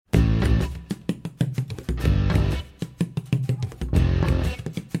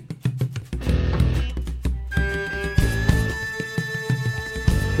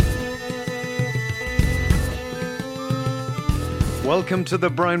Welcome to the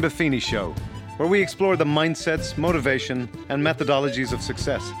Brian Buffini Show, where we explore the mindsets, motivation, and methodologies of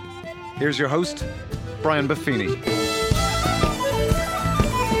success. Here's your host, Brian Buffini.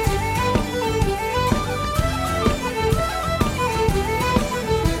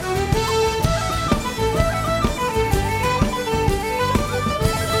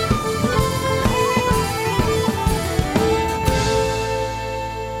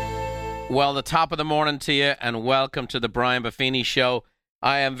 Well, the top of the morning to you, and welcome to the Brian Buffini Show.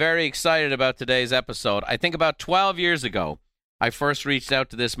 I am very excited about today's episode. I think about 12 years ago, I first reached out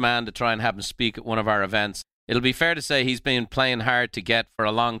to this man to try and have him speak at one of our events. It'll be fair to say he's been playing hard to get for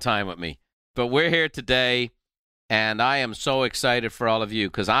a long time with me. But we're here today, and I am so excited for all of you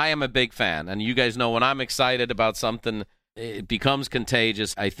because I am a big fan. And you guys know when I'm excited about something, it becomes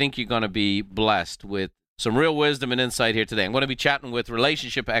contagious. I think you're going to be blessed with some real wisdom and insight here today. I'm going to be chatting with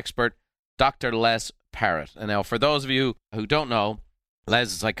relationship expert Dr. Les Parrott. And now, for those of you who don't know, Les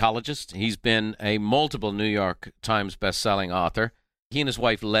is a psychologist. He's been a multiple New York Times best-selling author. He and his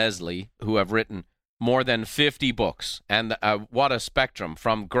wife, Leslie, who have written more than 50 books. And what a spectrum,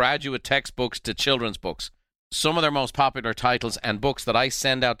 from graduate textbooks to children's books. Some of their most popular titles and books that I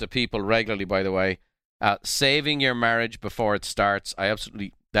send out to people regularly, by the way, Saving Your Marriage Before It Starts.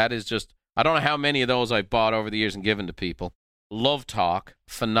 That is just, I don't know how many of those I've bought over the years and given to people. Love Talk,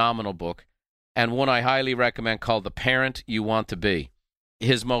 phenomenal book, and one I highly recommend called The Parent You Want to Be.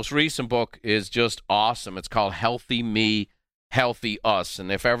 His most recent book is just awesome. It's called Healthy Me, Healthy Us,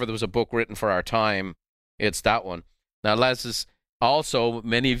 and if ever there was a book written for our time, it's that one. Now, Les is also,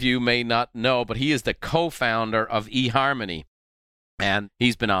 many of you may not know, but he is the co-founder of eHarmony, and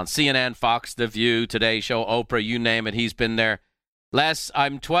he's been on CNN, Fox, The View, Today Show, Oprah, you name it, he's been there. Les,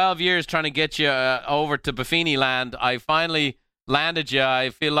 I'm 12 years trying to get you over to Buffini land. I finally landed you. I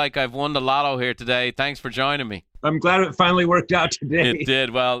feel like I've won the lotto here today. Thanks for joining me. I'm glad it finally worked out today. It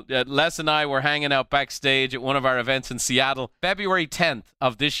did. Well, Les and I were hanging out backstage at one of our events in Seattle, February 10th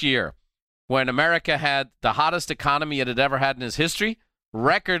of this year, when America had the hottest economy it had ever had in its history,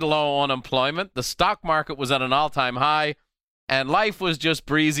 record low unemployment, the stock market was at an all-time high, and life was just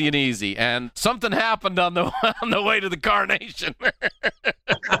breezy and easy. And something happened on the way to the coronation.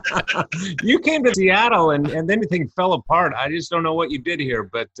 You came to Seattle and then everything fell apart. I just don't know what you did here,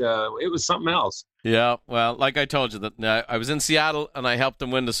 but it was something else. Yeah, well, like I told you, that I was in Seattle and I helped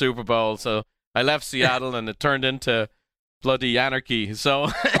them win the Super Bowl. So I left Seattle and it turned into bloody anarchy. So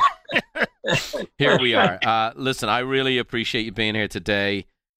here we are. Listen, I really appreciate you being here today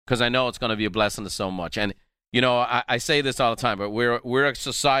because I know it's going to be a blessing to so much. And you know, I say this all the time, but we're a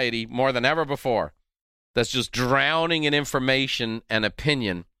society more than ever before that's just drowning in information and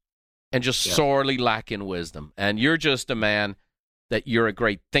opinion and just sorely lacking wisdom. And you're just a man that you're a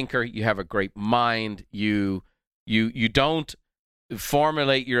great thinker. You have a great mind. You don't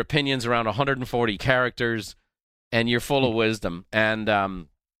formulate your opinions around 140 characters, and you're full of wisdom. And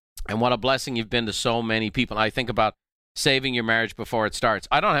what a blessing you've been to so many people. I think about Saving Your Marriage Before It Starts.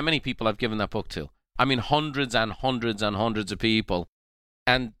 I don't know how many people I've given that book to. I mean, hundreds and hundreds and hundreds of people.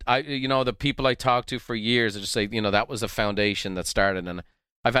 And the people I talk to for years, I just say, that was a foundation that started. And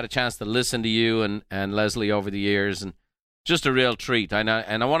I've had a chance to listen to you and Leslie over the years, and just a real treat. And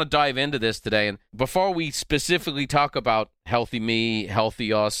I want to dive into this today. And before we specifically talk about Healthy Me,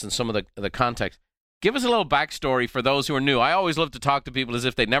 Healthy Us, and some of the context, give us a little backstory for those who are new. I always love to talk to people as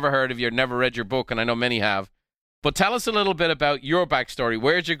if they'd never heard of you or never read your book, and I know many have. But tell us a little bit about your backstory.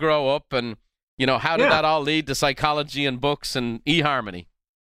 Where'd you grow up, and how did that all lead to psychology and books and eHarmony?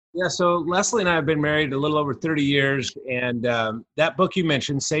 Yeah, so Leslie and I have been married a little over 30 years, and that book you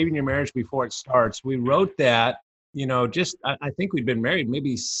mentioned, Saving Your Marriage Before It Starts, we wrote that, I think we'd been married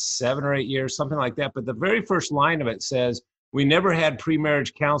maybe 7 or 8 years, something like that. But the very first line of it says, we never had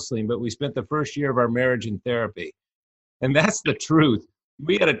pre-marriage counseling, but we spent the first year of our marriage in therapy. And that's the truth.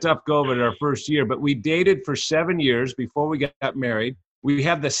 We had a tough go of it our first year, but we dated for 7 years before we got married. We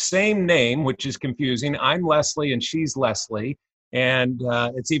have the same name, which is confusing. I'm Leslie and she's Leslie. And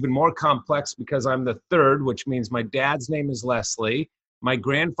it's even more complex because I'm the third, which means my dad's name is Leslie. My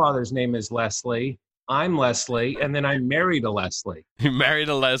grandfather's name is Leslie. I'm Leslie. And then I married a Leslie. You married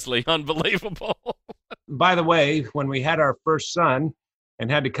a Leslie. Unbelievable. By the way, when we had our first son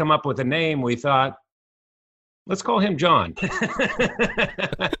and had to come up with a name, we thought, let's call him John.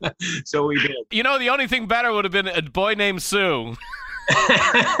 So we did. The only thing better would have been a boy named Sue.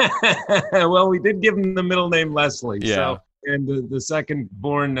 Well, we did give him the middle name Leslie. Yeah. So, and the second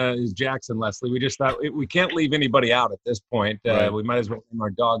born is Jackson Leslie. We just thought we can't leave anybody out at this point. Right. We might as well name our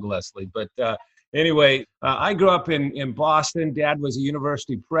dog Leslie. But Anyway, I grew up in Boston. Dad was a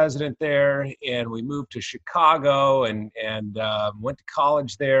university president there, and we moved to Chicago and went to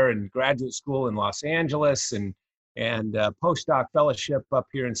college there and graduate school in Los Angeles and postdoc fellowship up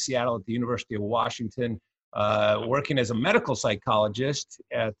here in Seattle at the University of Washington, working as a medical psychologist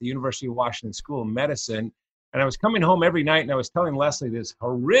at the University of Washington School of Medicine. And I was coming home every night and I was telling Leslie this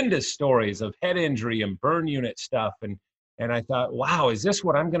horrendous stories of head injury and burn unit stuff. And I thought, wow, is this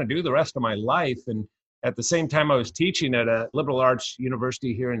what I'm going to do the rest of my life? And at the same time, I was teaching at a liberal arts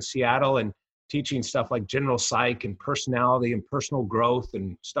university here in Seattle and teaching stuff like general psych and personality and personal growth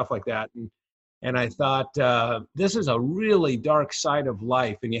and stuff like that. And I thought, this is a really dark side of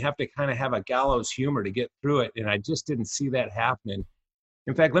life, and you have to kind of have a gallows humor to get through it. And I just didn't see that happening.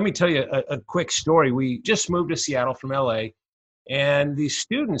 In fact, let me tell you a quick story. We just moved to Seattle from LA, and the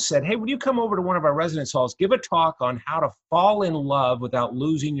students said, hey, would you come over to one of our residence halls, give a talk on how to fall in love without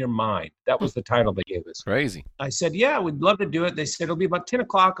losing your mind? That was the title they gave us. Crazy. I said, yeah, we'd love to do it. They said, it'll be about 10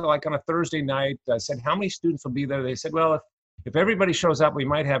 o'clock, like on a Thursday night. I said, how many students will be there? They said, well, if everybody shows up, we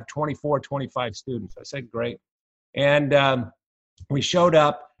might have 24, 25 students. I said, great. And we showed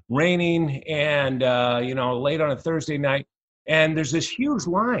up, raining and, late on a Thursday night. And there's this huge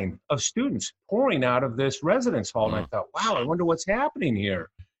line of students pouring out of this residence hall. And I thought, wow, I wonder what's happening here.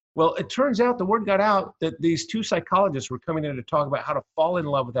 Well, it turns out the word got out that these two psychologists were coming in to talk about how to fall in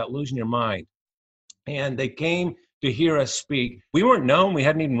love without losing your mind. And they came to hear us speak. We weren't known. We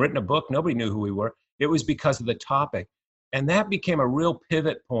hadn't even written a book. Nobody knew who we were. It was because of the topic. And that became a real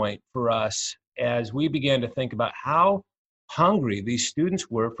pivot point for us as we began to think about how hungry these students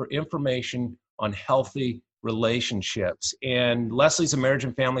were for information on healthy relationships. And Leslie's a marriage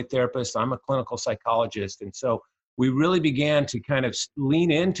and family therapist. I'm a clinical psychologist. And so we really began to kind of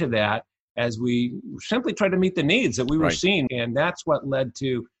lean into that as we simply tried to meet the needs that we were seeing. And that's what led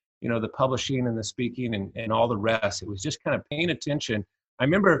to, the publishing and the speaking and all the rest. It was just kind of paying attention. I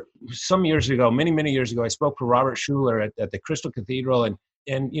remember some years ago, many, many years ago, I spoke to Robert Schuller at the Crystal Cathedral.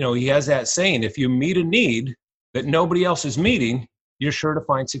 And he has that saying, if you meet a need that nobody else is meeting, you're sure to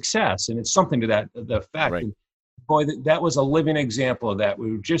find success. And it's something to that the effect. Right. And boy, that was a living example of that.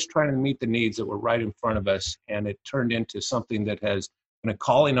 We were just trying to meet the needs that were right in front of us. And it turned into something that has been a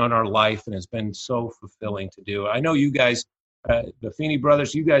calling on our life and has been so fulfilling to do. I know you guys, the Feeney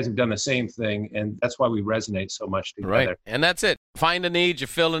brothers, you guys have done the same thing. And that's why we resonate so much together. Right. And that's it. Find a need, you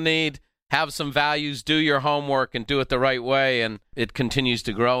fill a need, have some values, do your homework and do it the right way. And it continues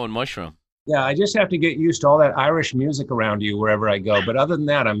to grow and mushroom. Yeah, I just have to get used to all that Irish music around you wherever I go. But other than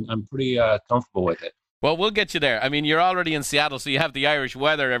that, I'm pretty comfortable with it. Well, we'll get you there. I mean, you're already in Seattle, so you have the Irish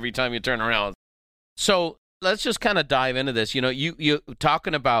weather every time you turn around. So let's just kind of dive into this. You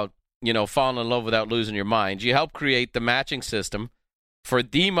talking about, falling in love without losing your mind. You help create the matching system for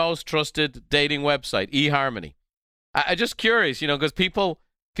the most trusted dating website, eHarmony. I'm just curious, because people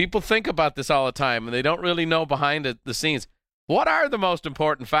think about this all the time, and they don't really know behind the scenes. What are the most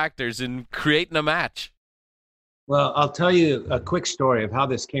important factors in creating a match? Well, I'll tell you a quick story of how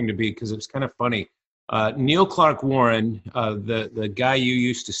this came to be because it was kind of funny. Neil Clark Warren, the guy you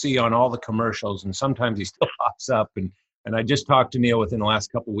used to see on all the commercials, and sometimes he still pops up. And I just talked to Neil within the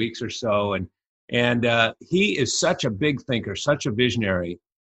last couple of weeks or so. And he is such a big thinker, such a visionary.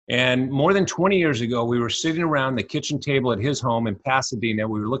 And more than 20 years ago, we were sitting around the kitchen table at his home in Pasadena.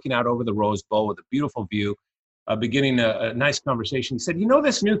 We were looking out over the Rose Bowl with a beautiful view. Beginning a nice conversation. He said,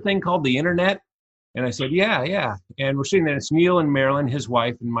 this new thing called the internet? And I said, yeah. And we're sitting there. It's Neil and Marilyn, his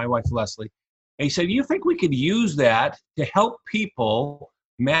wife, and my wife, Leslie. And he said, you think we could use that to help people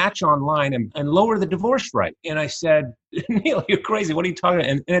match online and lower the divorce rate? And I said, Neil, you're crazy. What are you talking about?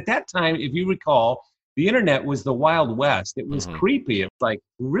 And at that time, if you recall, the internet was the Wild West. It was creepy. It was like,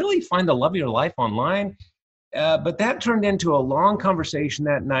 really find the love of your life online? But that turned into a long conversation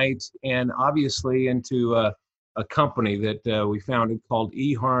that night and obviously into a company that we founded called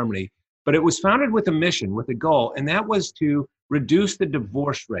eHarmony. But it was founded with a mission, with a goal, and that was to reduce the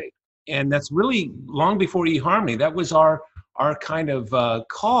divorce rate. And that's really long before eHarmony. That was our kind of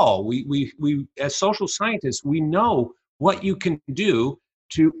call. We as social scientists, we know what you can do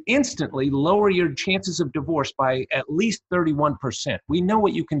to instantly lower your chances of divorce by at least 31%. We know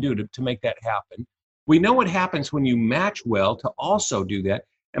what you can do to make that happen. We know what happens when you match well to also do that.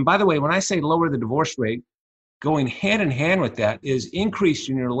 And by the way, when I say lower the divorce rate, going hand in hand with that is increase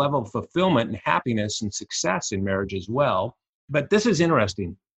in your level of fulfillment and happiness and success in marriage as well. But this is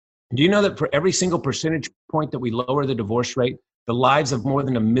interesting. Do you know that for every single percentage point that we lower the divorce rate, the lives of more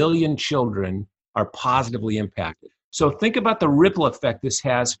than 1 million children are positively impacted? So think about the ripple effect this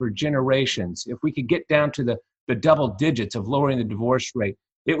has for generations. If we could get down to the double digits of lowering the divorce rate,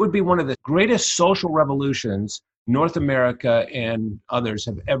 It would be one of the greatest social revolutions North America and others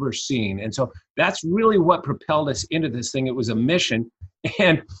have ever seen. And so that's really what propelled us into this thing. It was a mission.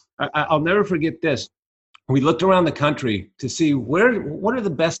 And I'll never forget this. We looked around the country to see what are the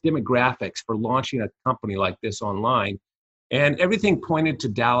best demographics for launching a company like this online. And everything pointed to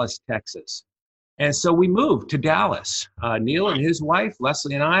Dallas, Texas. And so we moved to Dallas. Neil and his wife,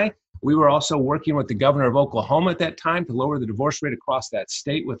 Leslie and I, we were also working with the governor of Oklahoma at that time to lower the divorce rate across that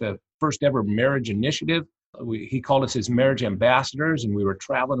state with a first ever marriage initiative. He called us his marriage ambassadors, and we were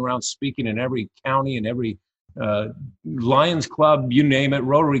traveling around speaking in every county and every Lions Club, you name it,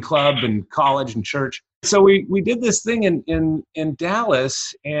 Rotary Club and college and church. So we did this thing in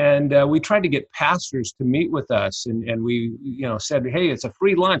Dallas, and we tried to get pastors to meet with us, and we said, hey, it's a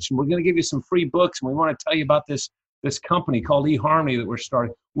free lunch, and we're going to give you some free books, and we want to tell you about this company called eHarmony that we're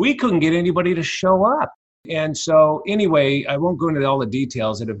starting. We couldn't get anybody to show up. And so anyway, I won't go into all the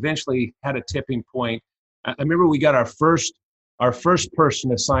details. It eventually had a tipping point. I remember we got our first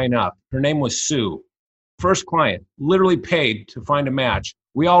person to sign up. Her name was Sue. First client, literally paid to find a match.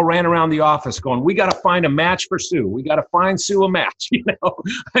 We all ran around the office going, we got to find a match for Sue. We got to find Sue a match.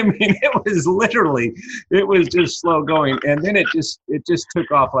 I mean, it was just slow going. And then it just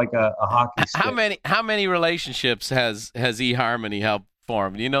took off like a hockey stick. How many relationships has eHarmony helped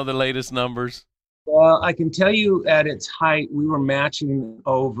form? Do you know the latest numbers? Well, I can tell you at its height, we were matching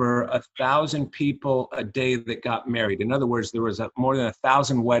over 1,000 people a day that got married. In other words, there was more than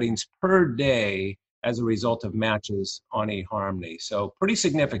 1,000 weddings per day as a result of matches on eHarmony. So pretty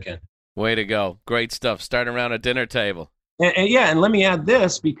significant. Way to go. Great stuff. Starting around a dinner table. And let me add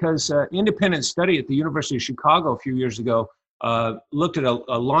this, because independent study at the University of Chicago a few years ago looked at a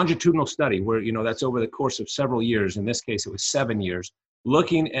longitudinal study where, that's over the course of several years. In this case, it was 7 years,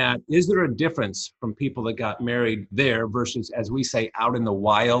 looking at, is there a difference from people that got married there versus, as we say, out in the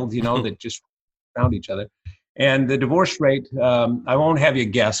wild, that just found each other. And the divorce rate, I won't have you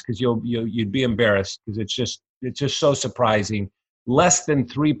guess because you'd be embarrassed, because it's just so surprising. Less than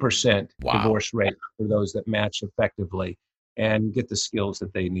 3% divorce rate for those that match effectively and get the skills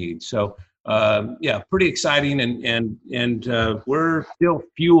that they need. So pretty exciting, and we're still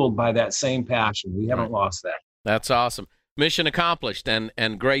fueled by that same passion. We haven't lost that. That's awesome. Mission accomplished,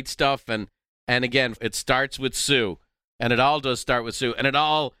 and great stuff. And again, it starts with Sue, and it all does start with Sue, and it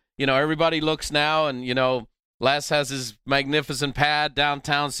all, everybody looks now, and Les has his magnificent pad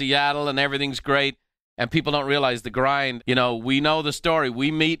downtown Seattle, and everything's great. And people don't realize the grind. We know the story.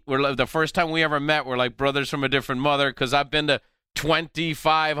 We're the first time we ever met, we're like brothers from a different mother, because I've been to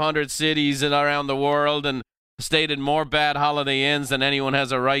 2,500 cities around the world and stayed in more bad Holiday Inns than anyone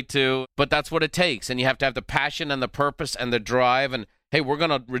has a right to. But that's what it takes. And you have to have the passion and the purpose and the drive. And, hey, we're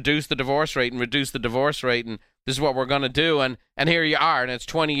going to reduce the divorce rate. And this is what we're going to do. And here you are. And it's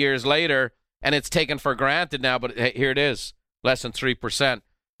 20 years later. And it's taken for granted now, but here it is, less than 3%.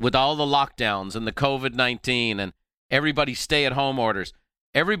 With all the lockdowns and the COVID-19 and everybody's stay-at-home orders.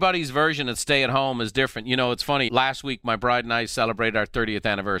 Everybody's version of stay-at-home is different. It's funny. Last week, my bride and I celebrated our 30th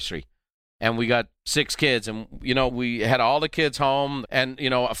anniversary. And we got 6 kids. And, we had all the kids home. And,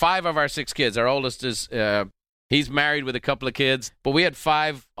 5 of our 6 kids, our oldest is, he's married with a couple of kids. But we had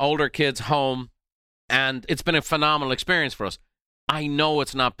 5 older kids home. And it's been a phenomenal experience for us. I know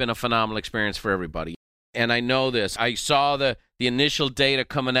it's not been a phenomenal experience for everybody. And I know this. I saw the initial data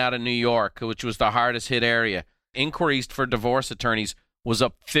coming out of New York, which was the hardest hit area. Inquiries for divorce attorneys was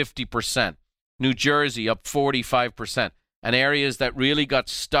up 50%. New Jersey up 45%. And areas that really got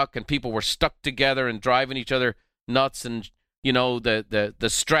stuck and people were stuck together and driving each other nuts, and, the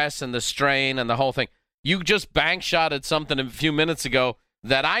stress and the strain and the whole thing. You just bank shotted something a few minutes ago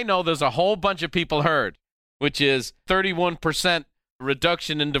that I know there's a whole bunch of people heard, which is 31%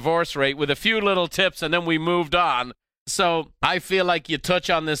 reduction in divorce rate with a few little tips, and then we moved on. So I feel like you touch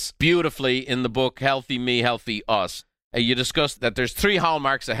on this beautifully in the book, Healthy Me, Healthy Us. You discuss that there's 3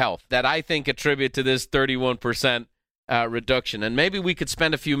 hallmarks of health that I think attribute to this 31% reduction. And maybe we could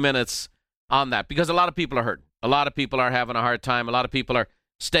spend a few minutes on that, because a lot of people are hurting. A lot of people are having a hard time. A lot of people are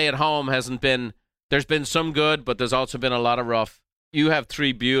stay at home. There's been some good, but there's also been a lot of rough. You have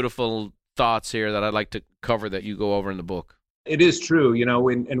 3 beautiful thoughts here that I'd like to cover that you go over in the book. It is true,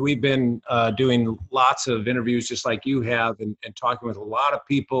 and we've been doing lots of interviews just like you have, and talking with a lot of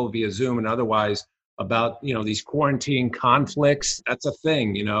people via Zoom and otherwise about, these quarantine conflicts. That's a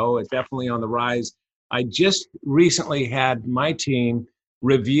thing, it's definitely on the rise. I just recently had my team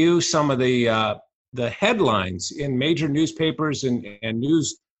review some of the headlines in major newspapers and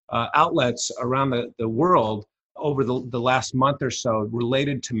news outlets around the world over the last month or so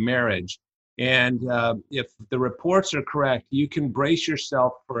related to marriage. And if the reports are correct, you can brace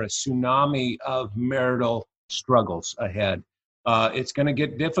yourself for a tsunami of marital struggles ahead. It's going to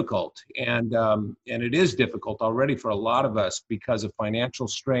get difficult, and it is difficult already for a lot of us because of financial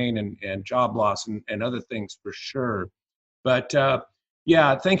strain and job loss and other things for sure. But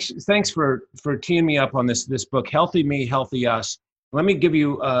yeah, thanks for teeing me up on this book, Healthy Me, Healthy Us. Let me give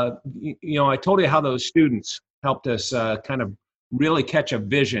you, I told you how those students helped us kind of really catch a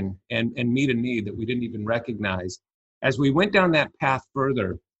vision and meet a need that we didn't even recognize. As we went down that path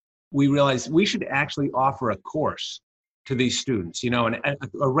further, we realized we should actually offer a course to these students, a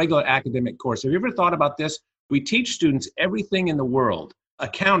regular academic course. Have you ever thought about this? We teach students everything in the world,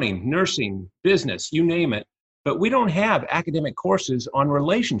 accounting, nursing, business, you name it, but we don't have academic courses on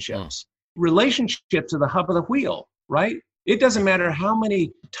relationships. Relationships are the hub of the wheel, right? It doesn't matter how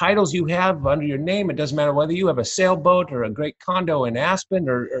many titles you have under your name. It doesn't matter whether you have a sailboat or a great condo in Aspen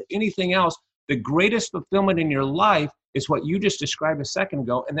or anything else. The greatest fulfillment in your life is what you just described a second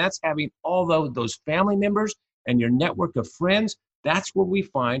ago, and that's having all those family members and your network of friends. That's where we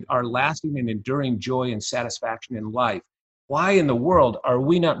find our lasting and enduring joy and satisfaction in life. Why in the world are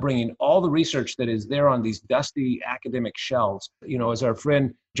we not bringing all the research that is there on these dusty academic shelves? As our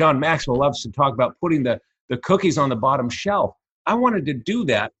friend John Maxwell loves to talk about, putting the cookies on the bottom shelf. I wanted to do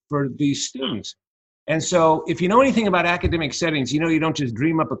that for these students. And so if you know anything about academic settings, you don't just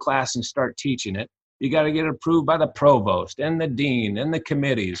dream up a class and start teaching it. You got to get approved by the provost and the dean and the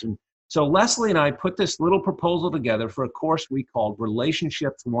committees. And so Leslie and I put this little proposal together for a course we called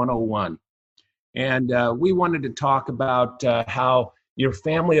Relationships 101. And we wanted to talk about how your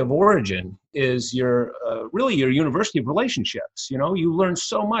family of origin is really your university of relationships. You learn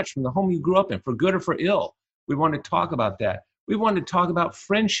so much from the home you grew up in, for good or for ill. We want to talk about that. We want to talk about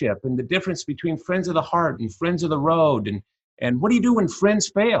friendship and the difference between friends of the heart and friends of the road. And what do you do when friends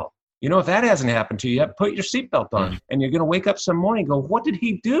fail? If that hasn't happened to you, put your seatbelt on. And you're going to wake up some morning and go, what did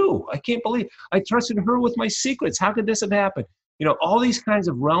he do? I can't believe I trusted her with my secrets. How could this have happened? All these kinds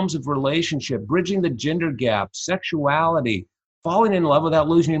of realms of relationship, bridging the gender gap, sexuality, falling in love without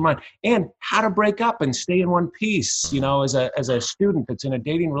losing your mind, and how to break up and stay in one piece, as a student that's in a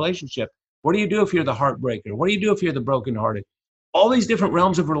dating relationship. What do you do if you're the heartbreaker? What do you do if you're the brokenhearted? All these different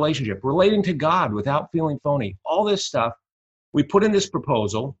realms of relationship, relating to God without feeling phony, all this stuff, we put in this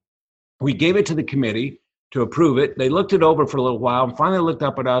proposal. We gave it to the committee to approve it. They looked it over for a little while and finally looked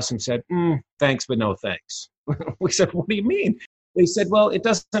up at us and said, thanks, but no thanks. We said, what do you mean? They said, well, it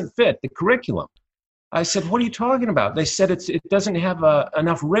doesn't fit the curriculum. I said, what are you talking about? They said it doesn't have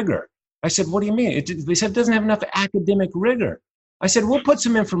enough rigor. I said, what do you mean? They said it doesn't have enough academic rigor. I said, we'll put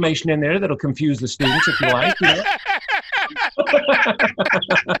some information in there that'll confuse the students if you like.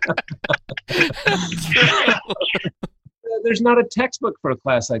 There's not a textbook for a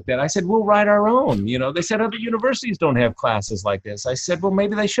class like that. I said, we'll write our own. They said other universities don't have classes like this. I said, well,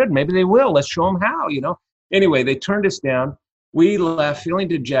 maybe they should. Maybe they will. Let's show them how, Anyway, they turned us down. We left feeling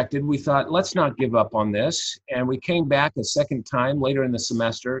dejected. We thought, let's not give up on this. And we came back a second time later in the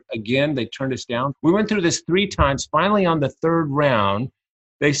semester. Again, they turned us down. We went through this 3 times. Finally, on the third round,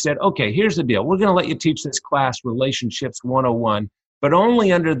 they said, okay, here's the deal. We're going to let you teach this class, Relationships 101, but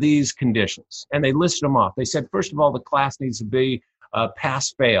only under these conditions. And they listed them off. They said, first of all, the class needs to be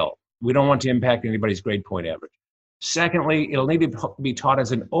pass-fail. We don't want to impact anybody's grade point average. Secondly, it'll need to be taught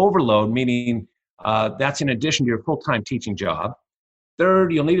as an overload, meaning that's in addition to your full-time teaching job.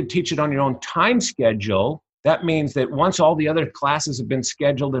 Third, you'll need to teach it on your own time schedule. That means that once all the other classes have been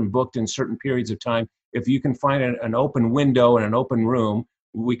scheduled and booked in certain periods of time, if you can find an open window and an open room,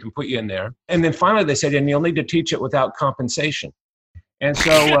 we can put you in there. And then finally, they said, and you'll need to teach it without compensation. And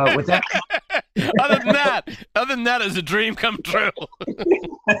so with that... other than that, is a dream come true.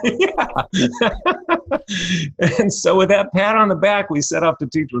 And so with that pat on the back, we set off to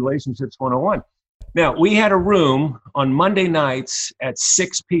teach Relationships 101. Now, we had a room on Monday nights at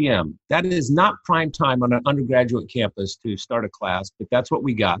 6 p.m. That is not prime time on an undergraduate campus to start a class, but that's what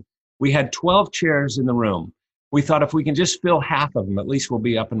we got. We had 12 chairs in the room. We thought if we can just fill half of them, at least we'll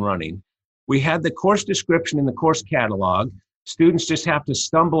be up and running. We had the course description in the course catalog. Students just have to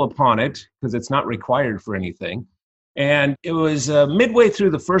stumble upon it because it's not required for anything. And it was midway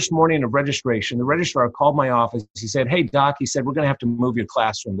through the first morning of registration. The registrar called my office. He said, hey, Doc, he said, we're going to have to move your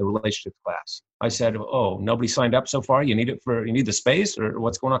class from the relationships class. I said, oh, nobody signed up so far? You need the space or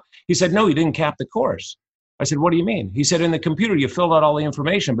what's going on? He said, no, you didn't cap the course. I said, what do you mean? He said, in the computer, you filled out all the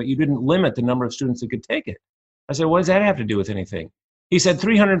information, but you didn't limit the number of students that could take it. I said, what does that have to do with anything? He said,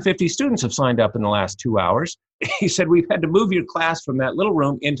 350 students have signed up in the last 2 hours. He said, we've had to move your class from that little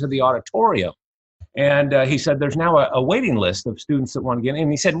room into the auditorium. And he said, there's now a waiting list of students that want to get in.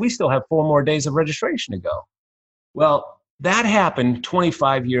 And he said, we still have 4 more days of registration to go. Well, that happened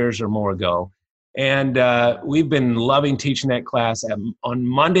 25 years or more ago. And we've been loving teaching that class on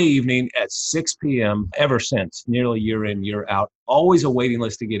Monday evening at 6 p.m. ever since, nearly year in, year out. Always a waiting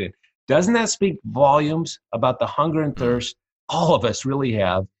list to get in. Doesn't that speak volumes about the hunger and thirst all of us really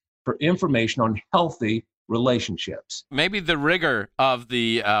have for information on healthy relationships? Maybe the rigor of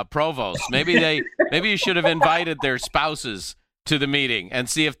the provost. Maybe you should have invited their spouses to the meeting and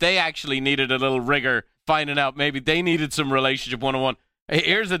see if they actually needed a little rigor, finding out maybe they needed some relationship 101. Hey,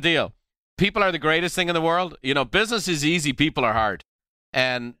 here's the deal. People are the greatest thing in the world. Business is easy. People are hard.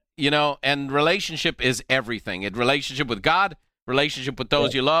 And, and relationship is everything. Relationship with God, relationship with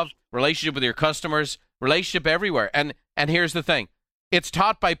those you love, relationship with your customers, relationship everywhere. And here's the thing. It's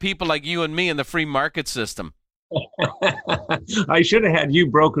taught by people like you and me in the free market system. I should have had you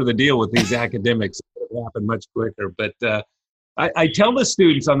broker the deal with these academics. It would happen much quicker. But I tell the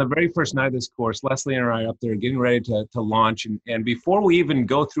students on the very first night of this course, Leslie and I are up there getting ready to launch. And before we even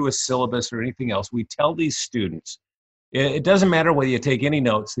go through a syllabus or anything else, we tell these students, it doesn't matter whether you take any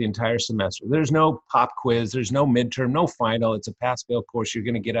notes the entire semester. There's no pop quiz. There's no midterm, no final. It's a pass-fail course. You're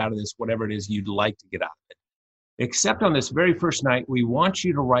going to get out of this whatever it is you'd like to get out of it. Except on this very first night, we want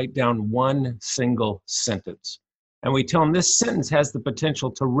you to write down one single sentence. And we tell them this sentence has the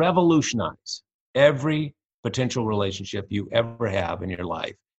potential to revolutionize every potential relationship you ever have in your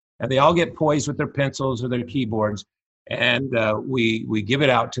life. And they all get poised with their pencils or their keyboards, and we give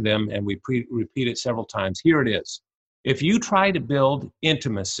it out to them, and we repeat it several times. Here it is. If you try to build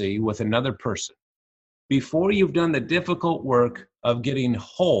intimacy with another person before you've done the difficult work of getting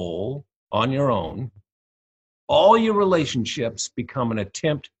whole on your own, all your relationships become an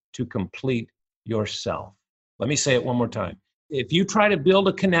attempt to complete yourself. Let me say it one more time. If you try to build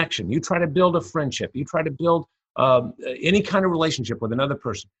a connection, you try to build a friendship, you try to build any kind of relationship with another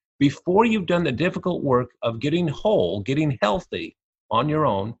person, before you've done the difficult work of getting whole, getting healthy on your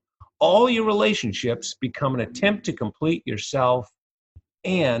own, all your relationships become an attempt to complete yourself,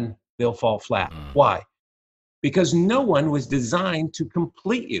 and they'll fall flat. Why? Because no one was designed to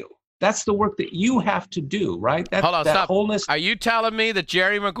complete you. That's the work that you have to do, right? Hold on, stop. Wholeness. Are you telling me that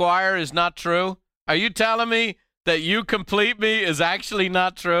Jerry Maguire is not true? Are you telling me that you complete me is actually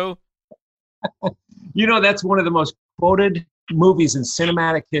not true? That's one of the most quoted movies in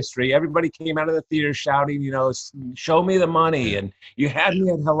cinematic history. Everybody came out of the theater shouting, show me the money, and you had me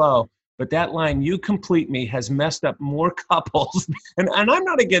at hello. But that line, you complete me, has messed up more couples. And I'm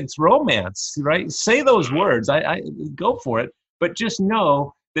not against romance, right? Say those words. I go for it. But just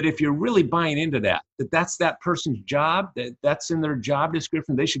know that if you're really buying into that's that person's job, that's in their job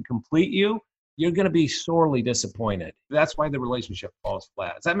description, they should complete you, you're going to be sorely disappointed. That's why the relationship falls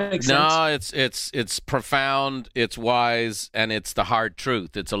flat. Does that make sense? No, it's profound, it's wise, and it's the hard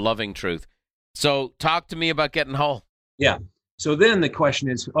truth. It's a loving truth. So talk to me about getting whole. Yeah. So then the question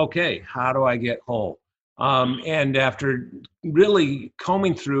is, okay, how do I get whole? And after really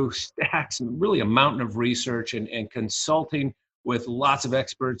combing through stacks and really a mountain of research and consulting with lots of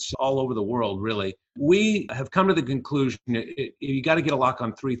experts all over the world, really, we have come to the conclusion you got to get a lock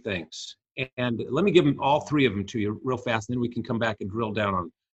on 3 things. And let me give them all 3 of them to you real fast, and then we can come back and drill down on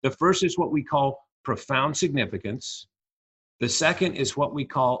them. The first is what we call profound significance. The second is what we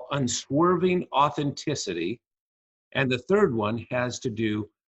call unswerving authenticity. And the third one has to do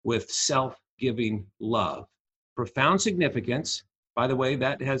with self-giving love. Profound significance, by the way,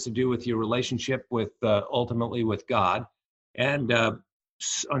 that has to do with your relationship with ultimately with God. And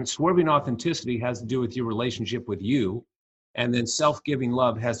unswerving authenticity has to do with your relationship with you. And then self-giving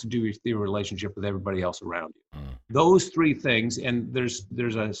love has to do with your relationship with everybody else around you. Those 3 things, and there's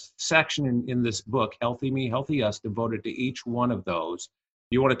a section in this book, Healthy Me, Healthy Us, devoted to each one of those.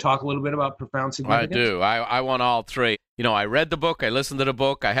 You want to talk a little bit about profound significance? I do. I want all 3. I read the book, I listened to the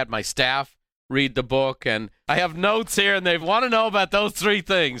book, I had my staff read the book, and I have notes here, and they want to know about those 3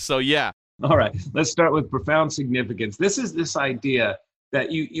 things. So yeah. All right, let's start with profound significance. This is this idea that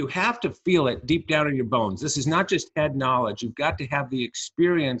you have to feel it deep down in your bones. This is not just head knowledge. You've got to have the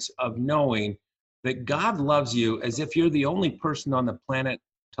experience of knowing that God loves you as if you're the only person on the planet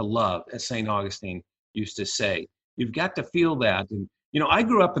to love, as St. Augustine used to say. You've got to feel that. And, I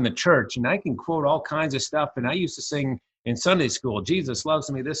grew up in the church, and I can quote all kinds of stuff, and I used to sing in Sunday school, Jesus loves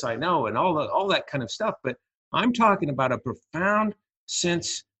me, this I know, and all that kind of stuff. But I'm talking about a profound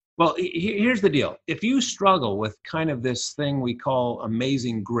sense. Well, here's the deal. If you struggle with kind of this thing we call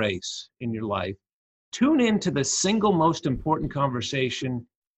amazing grace in your life, tune into the single most important conversation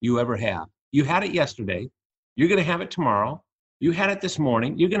you ever have. You had it yesterday. You're going to have it tomorrow. You had it this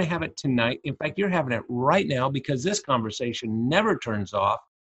morning. You're going to have it tonight. In fact, you're having it right now because this conversation never turns off.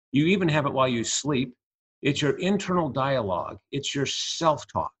 You even have it while you sleep. It's your internal dialogue. It's your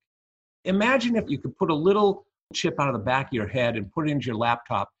self-talk. Imagine if you could put a little chip out of the back of your head and put it into your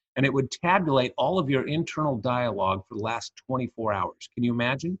laptop, and it would tabulate all of your internal dialogue for the last 24 hours. Can you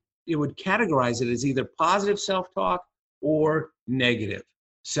imagine? It would categorize it as either positive self-talk or negative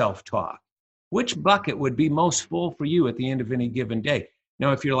self-talk. Which bucket would be most full for you at the end of any given day?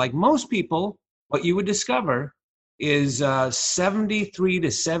 Now, if you're like most people, what you would discover is 73 to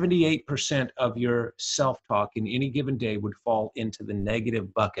 78% of your self-talk in any given day would fall into the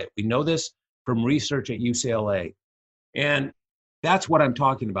negative bucket. We know this from research at UCLA. And that's what I'm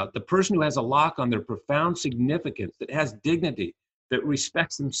talking about. The person who has a lock on their profound significance, that has dignity, that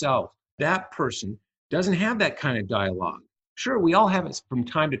respects themselves, that person doesn't have that kind of dialogue. Sure, we all have it from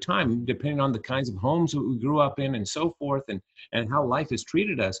time to time, depending on the kinds of homes that we grew up in and so forth, and how life has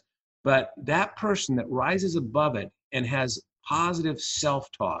treated us. But that person that rises above it and has positive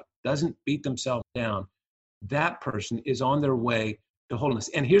self-talk, doesn't beat themselves down, that person is on their way to wholeness.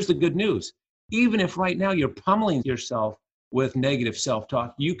 And here's the good news. Even if right now you're pummeling yourself with negative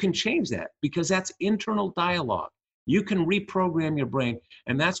self-talk, you can change that because that's internal dialogue. You can reprogram your brain.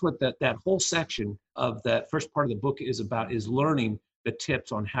 And that's what that whole section of that first part of the book is about, is learning the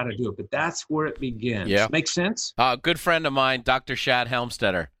tips on how to do it. But that's where it begins. Yeah. Make sense? A good friend of mine, Dr. Shad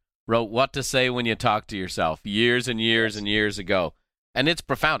Helmstetter, wrote What to Say When You Talk to Yourself years and years and years ago. And it's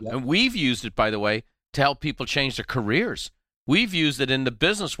profound. Yep. And we've used it, by the way, to help people change their careers. We've used it in the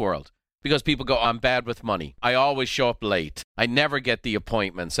business world because people go, I'm bad with money. I always show up late. I never get the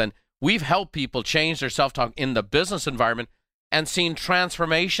appointments. And we've helped people change their self-talk in the business environment and seen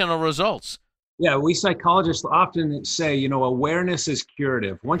transformational results. Yeah, we psychologists often say, awareness is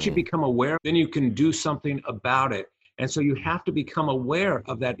curative. Once you become aware, then you can do something about it. And so you have to become aware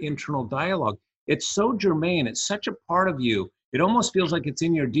of that internal dialogue. It's so germane. It's such a part of you. It almost feels like it's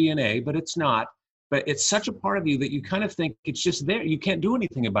in your DNA, but it's not. But it's such a part of you that you kind of think it's just there. You can't do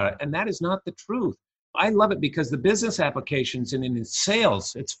anything about it. And that is not the truth. I love it because the business applications and in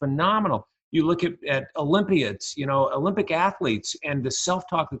sales, it's phenomenal. You look at Olympians, Olympic athletes, and the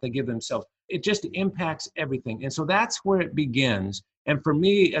self-talk that they give themselves. It just impacts everything. And so that's where it begins. And for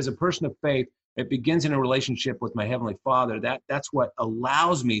me, as a person of faith, it begins in a relationship with my Heavenly Father. That's what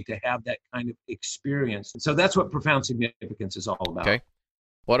allows me to have that kind of experience. So that's what profound significance is all about. Okay.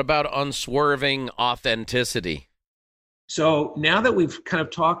 What about unswerving authenticity? So now that we've kind of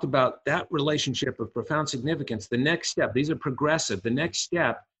talked about that relationship of profound significance, the next step, these are progressive. The next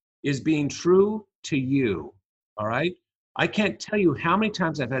step is being true to you. All right. I can't tell you how many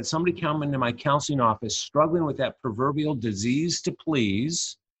times I've had somebody come into my counseling office struggling with that proverbial disease to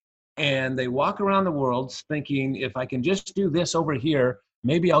please. And they walk around the world thinking, if I can just do this over here,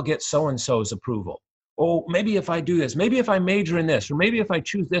 maybe I'll get so-and-so's approval. Oh, maybe if I do this, maybe if I major in this, or maybe if I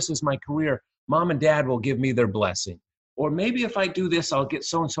choose this as my career, mom and dad will give me their blessing. Or maybe if I do this, I'll get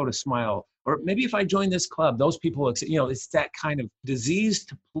so-and-so to smile. Or maybe if I join this club, those people will, it's that kind of disease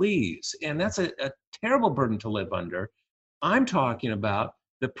to please. And that's a terrible burden to live under. I'm talking about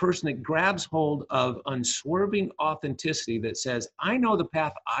the person that grabs hold of unswerving authenticity that says, I know the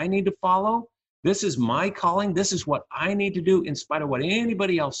path I need to follow. This is my calling. This is what I need to do in spite of what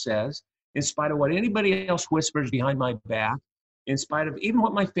anybody else says, in spite of what anybody else whispers behind my back, in spite of even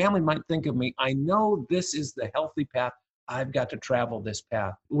what my family might think of me. I know this is the healthy path. I've got to travel this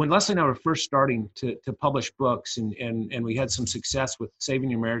path. When Leslie and I were first starting to publish books and we had some success with Saving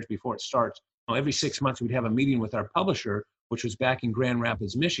Your Marriage Before It Starts, every 6 months we'd have a meeting with our publisher, which was back in Grand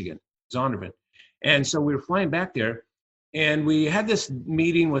Rapids, Michigan, Zondervan. And so we were flying back there and we had this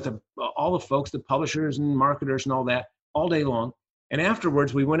meeting with all the folks, the publishers and marketers and all that, all day long. And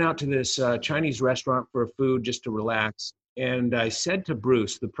afterwards we went out to this Chinese restaurant for food just to relax. And I said to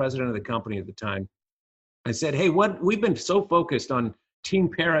Bruce, the president of the company at the time, I said, hey, we've been so focused on Team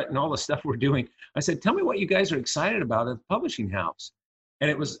Parrott and all the stuff we're doing. I said, tell me what you guys are excited about at the publishing house. And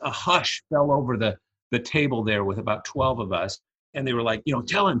it was a hush fell over the table there with about 12 of us. And they were like,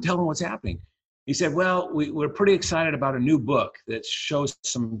 tell him what's happening. He said, well, we're pretty excited about a new book that shows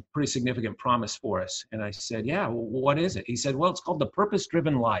some pretty significant promise for us. And I said, yeah, well, what is it? He said, well, it's called The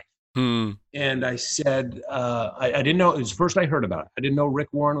Purpose-Driven Life. And I said, I didn't know, it was the first I heard about it. I didn't know Rick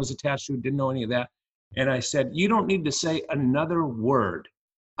Warren was attached to it, didn't know any of that. And I said, you don't need to say another word.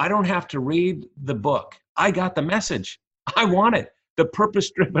 I don't have to read the book. I got the message. I want it. The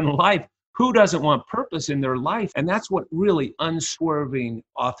purpose-driven life. Who doesn't want purpose in their life? And that's what really unswerving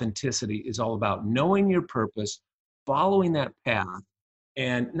authenticity is all about. Knowing your purpose, following that path,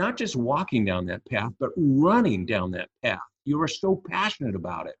 and not just walking down that path, but running down that path. You are so passionate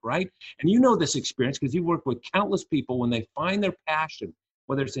about it, right? And you know this experience because you work with countless people when they find their passion,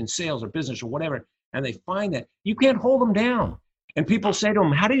 whether it's in sales or business or whatever, and they find that you can't hold them down. And people say to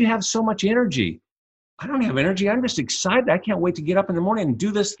them, how do you have so much energy? I don't have energy. I'm just excited. I can't wait to get up in the morning and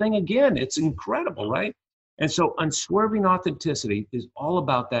do this thing again. It's incredible, right? And so unswerving authenticity is all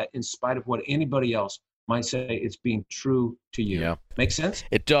about that in spite of what anybody else might say. It's being true to you. Yeah. Make sense?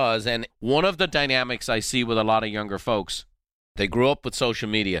 It does. And one of the dynamics I see with a lot of younger folks, they grew up with social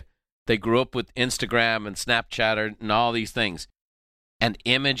media. They grew up with Instagram and Snapchat and all these things. And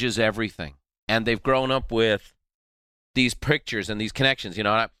image is everything. And they've grown up with these pictures and these connections. You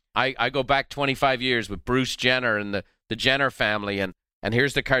know, I go back 25 years with Bruce Jenner and the Jenner family, and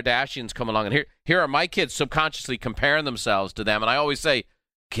here's the Kardashians come along, and here are my kids subconsciously comparing themselves to them. And I always say,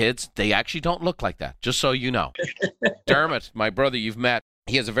 kids, they actually don't look like that, just so you know. Dermot, my brother you've met,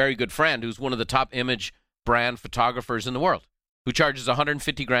 he has a very good friend who's one of the top image brand photographers in the world, who charges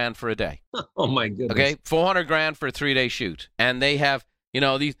 $150,000 for a day. Oh, my goodness. Okay, $400,000 for a 3-day shoot. And they have, you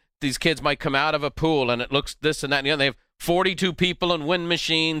know, these kids might come out of a pool and it looks this and that and the other. They have 42 people and wind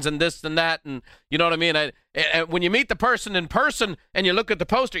machines and this and that, and you know what I mean? And when you meet the person in person and you look at the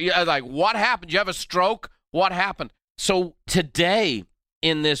poster, you're like, what happened? You have a stroke? What happened? So today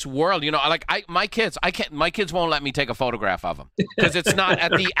in this world, you know, like my kids won't let me take a photograph of them because it's not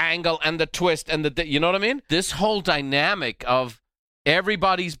at the angle and the twist and the, you know what I mean? This whole dynamic of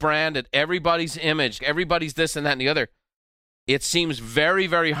everybody's branded, everybody's image, everybody's this and that and the other, it seems very,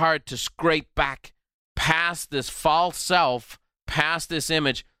 very hard to scrape back past this false self, past this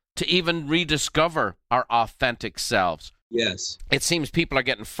image, to even rediscover our authentic selves. Yes. It seems people are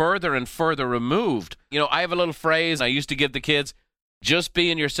getting further and further removed. You know, I have a little phrase I used to give the kids: just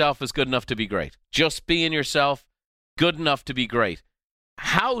being yourself is good enough to be great. Just being yourself, good enough to be great.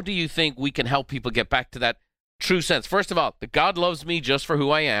 How do you think we can help people get back to that true sense? First of all, that God loves me just for who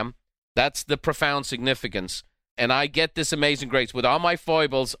I am. That's the profound significance. And I get this amazing grace. With all my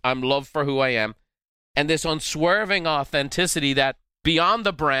foibles, I'm loved for who I am. And this unswerving authenticity that beyond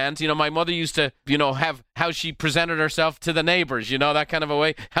the brand, you know, my mother used to, you know, have how she presented herself to the neighbors, you know, that kind of a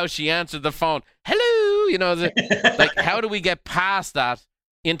way, how she answered the phone. Hello, you know, like how do we get past that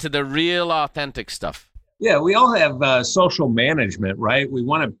into the real authentic stuff? Yeah, we all have social management, right? We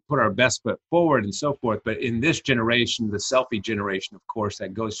want to put our best foot forward and so forth. But in this generation, the selfie generation, of course,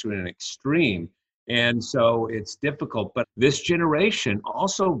 that goes to an extreme. And so it's difficult. But this generation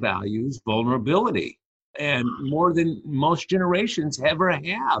also values vulnerability, and more than most generations ever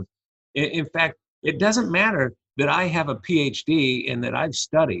have. In fact, it doesn't matter that I have a PhD and that I've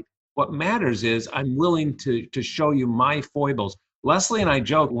studied. What matters is I'm willing to show you my foibles. Leslie and I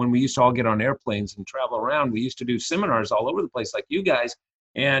joke when we used to all get on airplanes and travel around. We used to do seminars all over the place like you guys.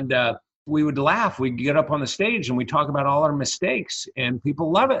 And we would laugh. We'd get up on the stage and we talk about all our mistakes, and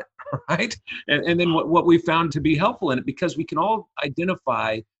people love it, right? And then what we found to be helpful in it, because we can all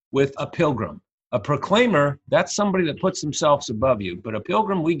identify with a pilgrim. A proclaimer, that's somebody that puts themselves above you. But a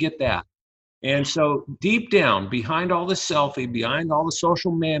pilgrim, we get that. And so deep down, behind all the selfie, behind all the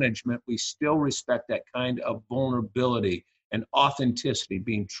social management, we still respect that kind of vulnerability and authenticity,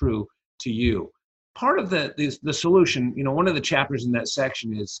 being true to you. Part of the solution, you know, one of the chapters in that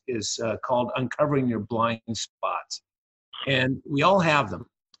section is called Uncovering Your Blind Spots. And we all have them.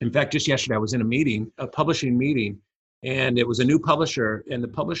 In fact, just yesterday I was in a publishing meeting, and it was a new publisher, and the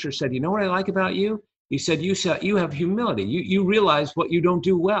publisher said, you know what I like about you? He said, you have humility. You realize what you don't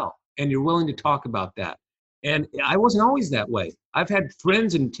do well, and you're willing to talk about that. And I wasn't always that way. I've had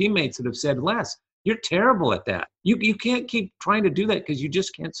friends and teammates that have said, Les, you're terrible at that. You can't keep trying to do that because you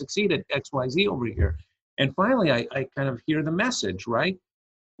just can't succeed at XYZ over here. And finally, I kind of hear the message, right?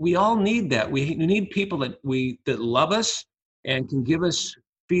 We all need that. We need people that love us and can give us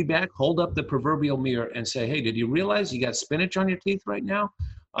feedback, hold up the proverbial mirror and say, hey, did you realize you got spinach on your teeth right now?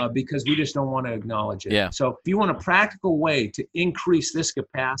 Because we just don't want to acknowledge it. Yeah. So if you want a practical way to increase this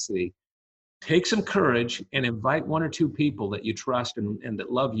capacity, take some courage and invite one or two people that you trust and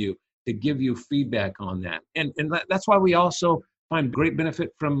that love you to give you feedback on that. And that's why we also find great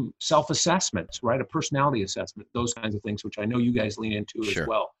benefit from self-assessments, right? A personality assessment, those kinds of things, which I know you guys lean into Sure. as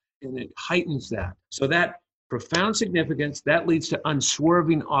well. And it heightens that. So that profound significance, that leads to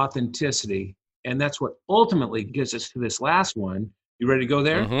unswerving authenticity. And that's what ultimately gets us to this last one. You ready to go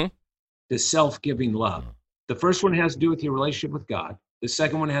there? Mm-hmm. The self-giving love. The first one has to do with your relationship with God. The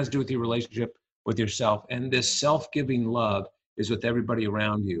second one has to do with your relationship with yourself. And this self-giving love is with everybody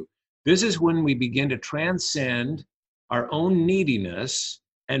around you. This is when we begin to transcend our own neediness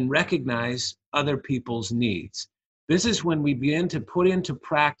and recognize other people's needs. This is when we begin to put into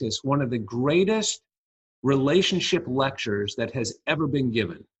practice one of the greatest relationship lectures that has ever been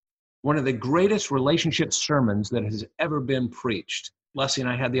given. One of the greatest relationship sermons that has ever been preached. Leslie and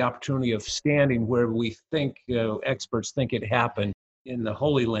I had the opportunity of standing where we think, experts think it happened in the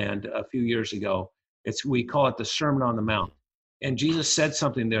Holy Land a few years ago. We call it the Sermon on the Mount. And Jesus said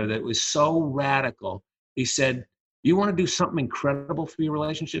something there that was so radical. He said, you want to do something incredible for your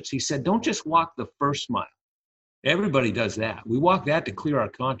relationships? He said, don't just walk the first mile. Everybody does that. We walk that to clear our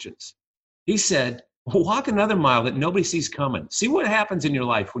conscience. He said, walk another mile that nobody sees coming. See what happens in your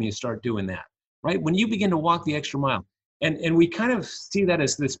life when you start doing that, right? When you begin to walk the extra mile. And we kind of see that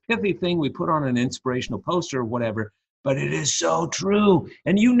as this pithy thing we put on an inspirational poster or whatever, but it is so true.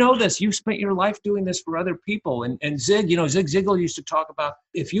 And you know this, you spent your life doing this for other people. And Zig Ziglar used to talk about,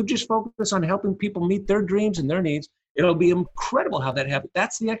 if you just focus on helping people meet their dreams and their needs, it'll be incredible how that happens.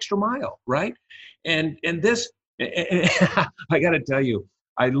 That's the extra mile, right? And this, I got to tell you,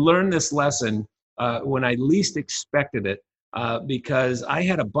 I learned this lesson when I least expected it, because I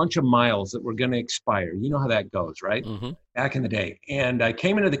had a bunch of miles that were going to expire. You know how that goes, right? Mm-hmm. Back in the day. And I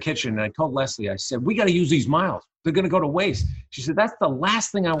came into the kitchen and I told Leslie, I said, we got to use these miles. They're going to go to waste. She said, that's the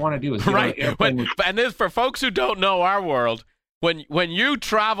last thing I want to do is get on an airplane. And this, for folks who don't know our world, when you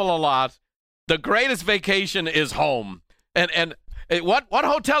travel a lot, the greatest vacation is home. And what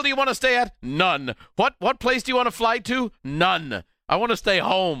hotel do you want to stay at? None. What place do you want to fly to? None. I want to stay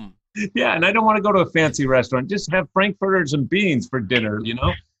home. Yeah, and I don't want to go to a fancy restaurant. Just have frankfurters and beans for dinner, you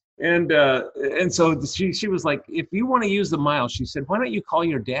know? And so she was like, if you want to use the miles, she said, why don't you call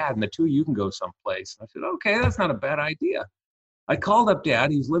your dad and the two of you can go someplace? I said, okay, that's not a bad idea. I called up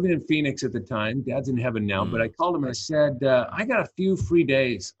Dad. He was living in Phoenix at the time. Dad's in heaven now. But I called him and I said, I got a few free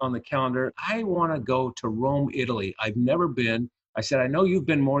days on the calendar. I want to go to Rome, Italy. I've never been. I said, I know you've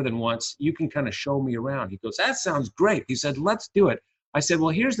been more than once. You can kind of show me around. He goes, that sounds great. He said, let's do it. I said, well,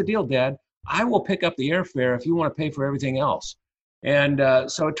 here's the deal, Dad. I will pick up the airfare if you want to pay for everything else. And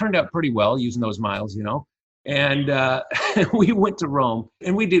so it turned out pretty well using those miles, you know. And we went to Rome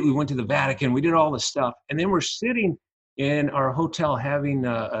and we went to the Vatican. We did all this stuff. And then we're sitting in our hotel having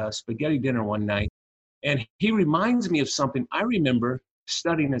a spaghetti dinner one night. And he reminds me of something I remember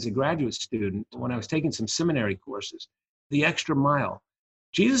studying as a graduate student when I was taking some seminary courses, the extra mile.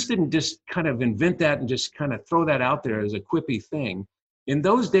 Jesus didn't just kind of invent that and just kind of throw that out there as a quippy thing. In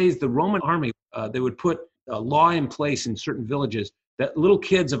those days, the Roman army, they would put a law in place in certain villages that little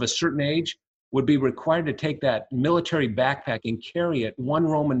kids of a certain age would be required to take that military backpack and carry it 1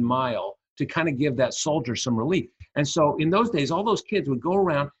 Roman mile to kind of give that soldier some relief. And so in those days, all those kids would go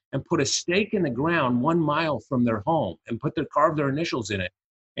around and put a stake in the ground 1 mile from their home and carve their initials in it.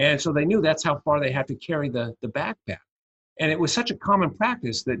 And so they knew that's how far they had to carry the backpack. And it was such a common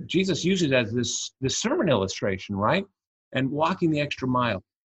practice that Jesus used it as this sermon illustration, right? And walking the extra mile.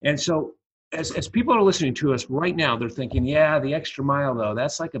 And so as people are listening to us right now, they're thinking, yeah, the extra mile though,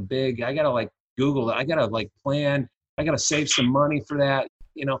 that's like I got to like Google it. I got to like plan. I got to save some money for that.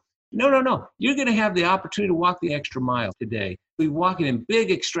 You know, no. You're going to have the opportunity to walk the extra mile today. We walk it in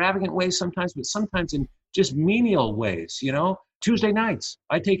big, extravagant ways sometimes, but sometimes in just menial ways, you know. Tuesday nights,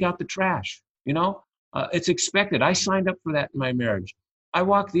 I take out the trash, you know. It's expected. I signed up for that in my marriage. I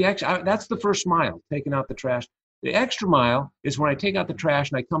walk the extra. That's the first mile, taking out the trash. The extra mile is when I take out the trash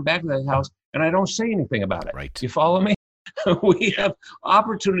and I come back to the house and I don't say anything about it. Right. You follow me? We have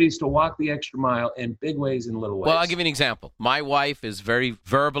opportunities to walk the extra mile in big ways and little ways. Well, I'll give you an example. My wife is very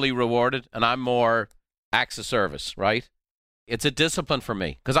verbally rewarded, and I'm more acts of service, right? It's a discipline for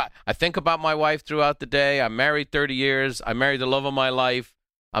me because I think about my wife throughout the day. I'm married 30 years. I married the love of my life.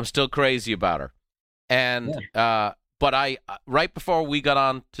 I'm still crazy about her. And but I right before we got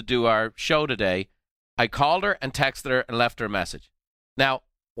on to do our show today, I called her and texted her and left her a message. Now,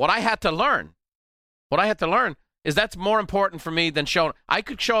 what I had to learn is that's more important for me than showing. I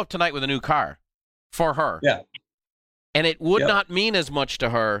could show up tonight with a new car for her. Yeah. And it would not mean as much to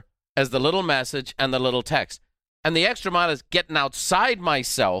her as the little message and the little text. And the extra mile is getting outside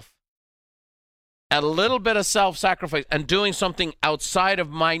myself, a little bit of self-sacrifice, and doing something outside of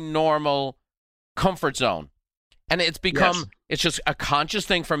my normal comfort zone. And it's become, it's just a conscious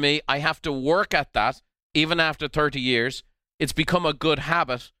thing for me. I have to work at that, even after 30 years. It's become a good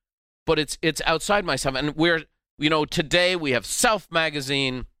habit, but it's outside myself. And we're, you know, today we have Self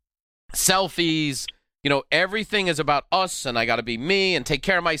magazine, selfies, you know, everything is about us, and I got to be me and take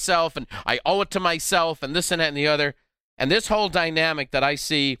care of myself, and I owe it to myself, and this and that and the other. And this whole dynamic that I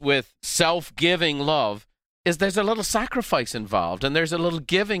see with self-giving love is there's a little sacrifice involved, and there's a little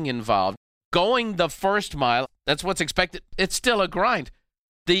giving involved. Going the first mile, that's what's expected. It's still a grind.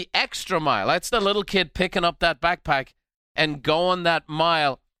 The extra mile, that's the little kid picking up that backpack and going that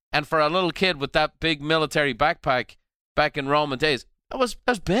mile. And for a little kid with that big military backpack back in Roman days, that was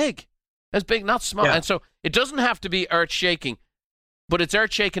big. That's big, not small. Yeah. And so it doesn't have to be earth-shaking, but it's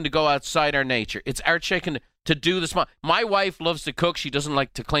earth-shaking to go outside our nature. It's earth-shaking to do the small. My wife loves to cook. She doesn't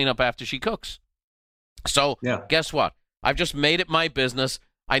like to clean up after she cooks. So guess what? I've just made it my business.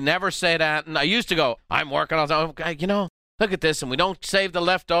 I never say that. And I used to go, I'm working all the time. You know, look at this. And we don't save the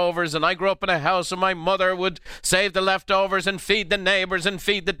leftovers. And I grew up in a house and my mother would save the leftovers and feed the neighbors and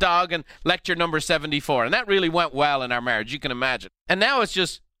feed the dog, and lecture number 74. And that really went well in our marriage. You can imagine. And now it's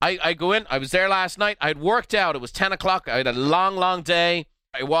just, I go in. I was there last night. I'd worked out. It was 10 o'clock. I had a long, long day.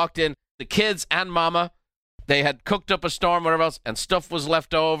 I walked in. The kids and mama, they had cooked up a storm, whatever else, and stuff was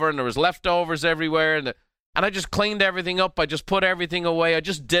left over, and there was leftovers everywhere. And I just cleaned everything up. I just put everything away. I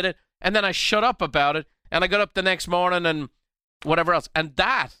just did it. And then I shut up about it. And I got up the next morning and whatever else. And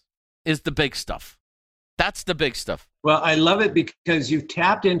that is the big stuff. That's the big stuff. Well, I love it because you've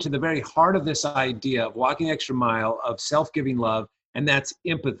tapped into the very heart of this idea of walking extra mile, of self-giving love, and that's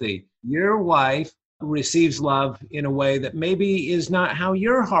empathy. Your wife receives love in a way that maybe is not how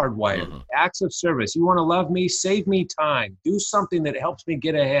you're hardwired. Mm-hmm. Acts of service. You want to love me? Save me time. Do something that helps me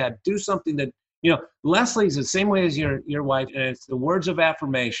get ahead. Do something that, Leslie's the same way as your wife, and it's the words of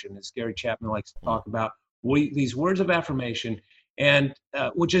affirmation, as Gary Chapman likes to talk about. These words of affirmation, and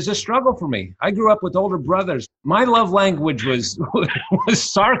which is a struggle for me. I grew up with older brothers. My love language was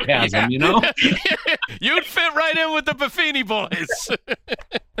sarcasm, You'd fit right in with the Buffini boys.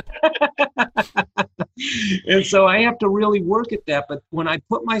 And so I have to really work at that. But when I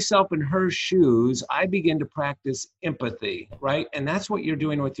put myself in her shoes, I begin to practice empathy, right? And that's what you're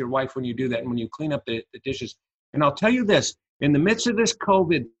doing with your wife when you do that and when you clean up the dishes. And I'll tell you this, in the midst of this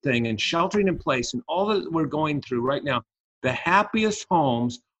COVID thing and sheltering in place and all that we're going through right now, the happiest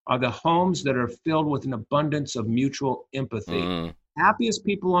homes are the homes that are filled with an abundance of mutual empathy. Happiest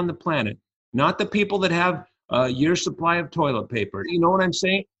people on the planet, not the people that have a year's supply of toilet paper. You know what I'm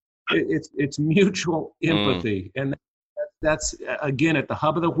saying? It's mutual empathy. And that's, again, at the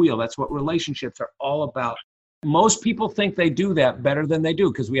hub of the wheel. That's what relationships are all about. Most people think they do that better than they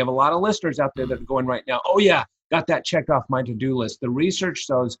do, because we have a lot of listeners out there that are going right now, oh yeah, got that checked off my to-do list. The research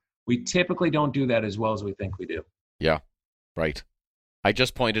shows we typically don't do that as well as we think we do. Yeah, right. I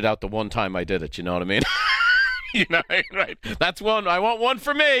just pointed out the one time I did it. You know what I mean? Right. That's one. I want one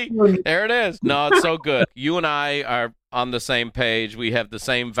for me. There it is. No, it's so good. You and I are on the same page. We have the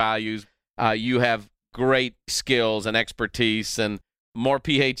same values. You have great skills and expertise and more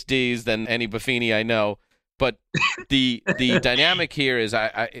PhDs than any Buffini I know. But the dynamic here is,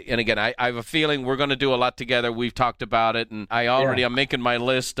 I have a feeling we're going to do a lot together. We've talked about it, and I'm making my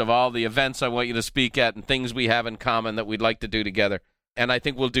list of all the events I want you to speak at and things we have in common that we'd like to do together. And I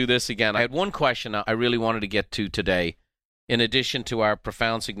think we'll do this again. I had one question I really wanted to get to today, in addition to our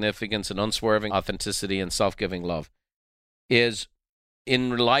profound significance and unswerving authenticity and self-giving love, is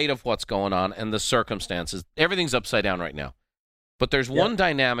in light of what's going on and the circumstances, everything's upside down right now. But there's one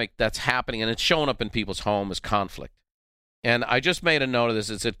dynamic that's happening, and it's showing up in people's home, is conflict. And I just made a note of this.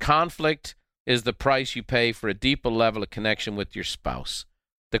 It's that conflict is the price you pay for a deeper level of connection with your spouse.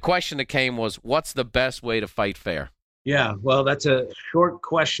 The question that came was, what's the best way to fight fair? Yeah, well, that's a short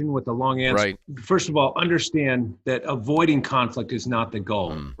question with a long answer. Right. First of all, understand that avoiding conflict is not the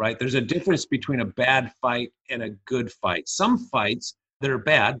goal, right? There's a difference between a bad fight and a good fight. Some fights that are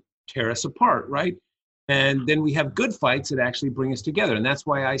bad tear us apart, right? And then we have good fights that actually bring us together. And that's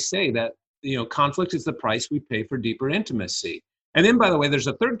why I say that, conflict is the price we pay for deeper intimacy. And then, by the way, there's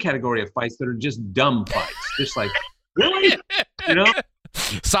a third category of fights that are just dumb fights. Just like, really?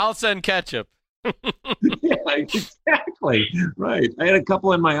 Salsa and ketchup. Yeah, exactly. Right. I had a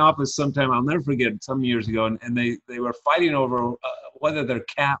couple in my office sometime, I'll never forget, some years ago, and they were fighting over whether their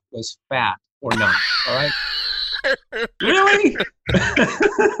cat was fat or not. All right. Really?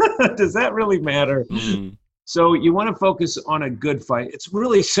 Does that really matter? So you want to focus on a good fight. It's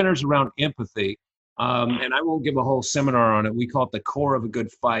really centers around empathy. And I won't give a whole seminar on it. We call it the core of a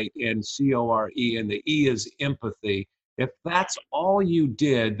good fight, and CORE, and the E is empathy. If that's all you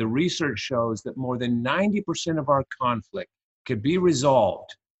did, the research shows that more than 90% of our conflict could be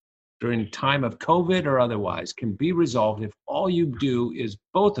resolved during time of COVID or otherwise, can be resolved if all you do is,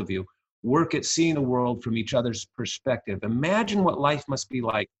 both of you, work at seeing the world from each other's perspective. Imagine what life must be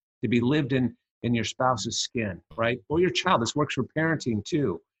like to be lived in your spouse's skin, right? Or your child. This works for parenting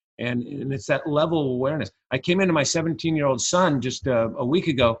too. And it's that level of awareness. I came into my 17-year-old son just a week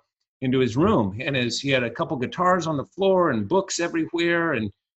ago into his room, and he had a couple guitars on the floor and books everywhere,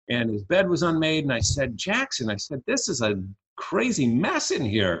 and his bed was unmade. And I said, Jackson, this is a crazy mess in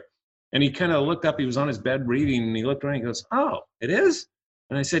here. And he kind of looked up. He was on his bed reading, and he looked around and he goes, oh, it is?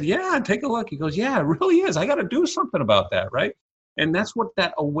 And I said, yeah, take a look. He goes, yeah, it really is. I got to do something about that, right? And that's what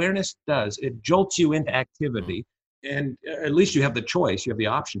that awareness does. It jolts you into activity. And at least you have the choice. You have the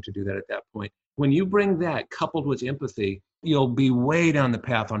option to do that at that point. When you bring that coupled with empathy, you'll be way down the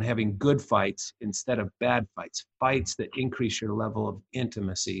path on having good fights instead of bad fights, fights that increase your level of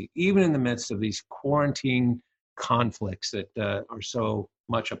intimacy, even in the midst of these quarantine conflicts that are so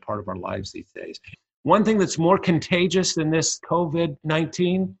much a part of our lives these days. One thing that's more contagious than this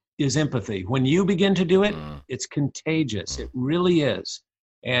COVID-19 is empathy. When you begin to do it, it's contagious. It really is.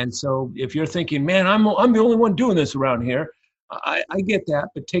 And so if you're thinking, man, I'm the only one doing this around here, I get that,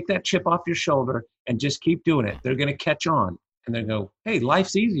 but take that chip off your shoulder and just keep doing it. They're going to catch on and they go, hey,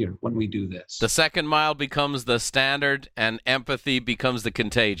 life's easier when we do this. The second mile becomes the standard and empathy becomes the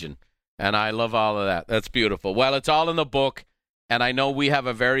contagion. And I love all of that. That's beautiful. Well, it's all in the book. And I know we have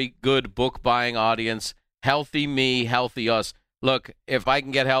a very good book buying audience. Healthy me, healthy us. Look, if I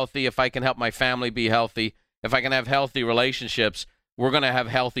can get healthy, if I can help my family be healthy, if I can have healthy relationships, we're going to have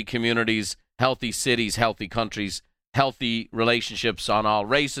healthy communities, healthy cities, healthy countries, healthy relationships on all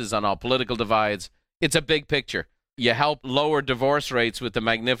races, on all political divides. It's a big picture. You help lower divorce rates with the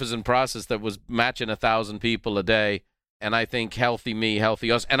magnificent process that was matching 1,000 people a day. And I think healthy me, healthy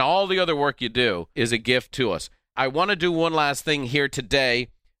us, and all the other work you do is a gift to us. I want to do one last thing here today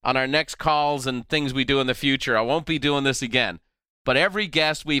on our next calls and things we do in the future. I won't be doing this again. But every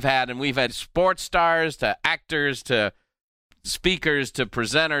guest we've had, and we've had sports stars to actors to speakers to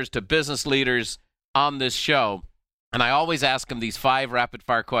presenters to business leaders on this show, and I always ask them these 5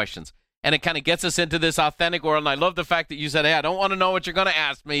 rapid-fire questions. And it kind of gets us into this authentic world, and I love the fact that you said, hey, I don't want to know what you're going to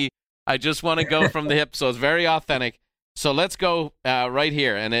ask me. I just want to go from the hip, so it's very authentic. So let's go right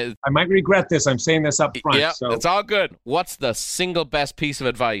here. And I might regret this. I'm saying this up front. Yeah, so. It's all good. What's the single best piece of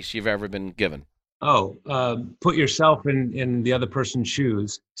advice you've ever been given? Put yourself in the other person's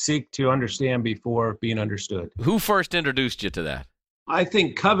shoes. Seek to understand before being understood. Who first introduced you to that? I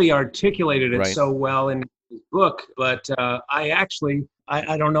think Covey articulated it so well in his book, but I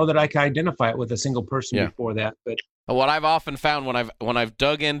don't know that I can identify it with a single person before that. But what I've often found when I've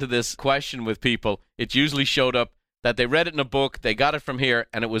dug into this question with people, it usually showed up that they read it in a book, they got it from here,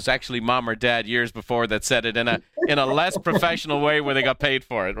 and it was actually mom or dad years before that said it in a less professional way where they got paid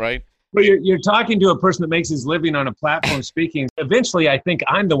for it, right? Well, you're talking to a person that makes his living on a platform speaking. Eventually, I think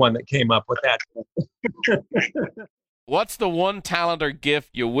I'm the one that came up with that. What's the one talent or gift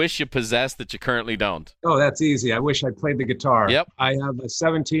you wish you possessed that you currently don't? Oh, that's easy. I wish I played the guitar. Yep. I have a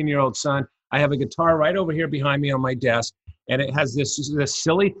 17-year-old son. I have a guitar right over here behind me on my desk, and it has this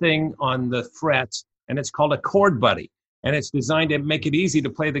silly thing on the frets, and it's called a chord buddy. And it's designed to make it easy to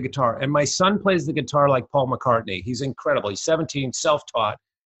play the guitar. And my son plays the guitar like Paul McCartney. He's incredible. He's 17, self-taught.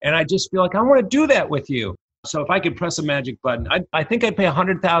 And I just feel like I want to do that with you. So if I could press a magic button, I think I'd pay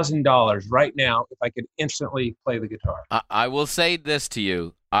 $100,000 right now if I could instantly play the guitar. I will say this to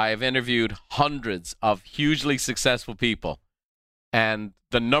you. I have interviewed hundreds of hugely successful people. And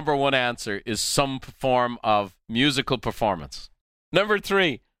the number one answer is some form of musical performance. Number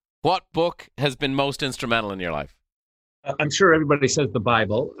 3, what book has been most instrumental in your life? I'm sure everybody says the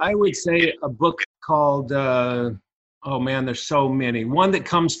Bible. I would say a book called, oh man, there's so many. One that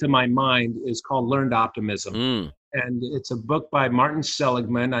comes to my mind is called Learned Optimism. And it's a book by Martin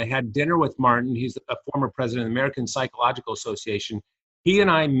Seligman. I had dinner with Martin. He's a former president of the American Psychological Association. He and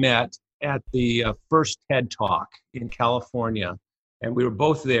I met at the first TED Talk in California. And we were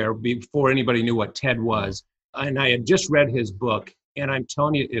both there before anybody knew what TED was. And I had just read his book. And I'm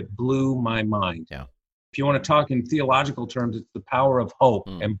telling you, it blew my mind. Yeah. If you want to talk in theological terms, it's the power of hope.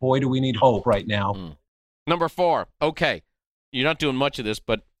 And boy, do we need hope right now. Number 4. Okay. You're not doing much of this,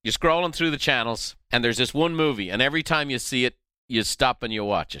 but you're scrolling through the channels, and there's this one movie, and every time you see it, you stop and you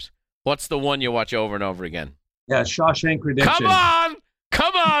watch it. What's the one you watch over and over again? Yeah, Shawshank Redemption.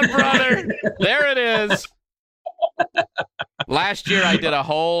 Come on, brother. There it is. Last year, I did a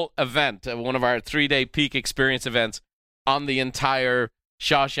whole event, one of our 3-day peak experience events, on the entire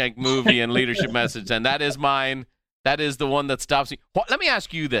Shawshank movie and leadership message, and that is mine. That is the one that stops me. Let me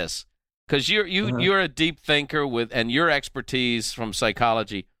ask you this, because you're a deep thinker and your expertise from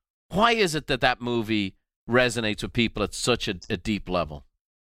psychology. Why is it that movie resonates with people at such a deep level?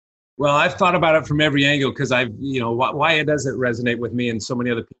 Well, I've thought about it from every angle because why does it resonate with me and so many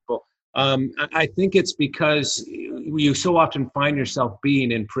other people? I think it's because you so often find yourself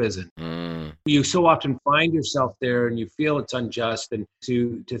being in prison. You so often find yourself there and you feel it's unjust, and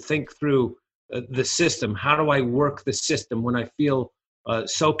to think through the system. How do I work the system when I feel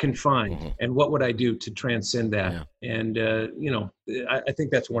so confined? And what would I do to transcend that? Yeah. And, I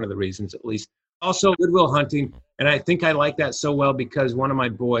think that's one of the reasons, at least. Also, Goodwill Hunting. And I think I like that so well because one of my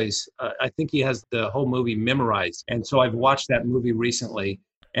boys, I think he has the whole movie memorized. And so I've watched that movie recently.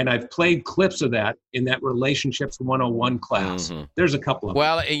 And I've played clips of that in that Relationships 101 class. Mm-hmm. There's a couple of them.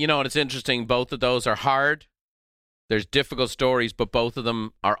 Well, you know, it's interesting. Both of those are hard. There's difficult stories, but both of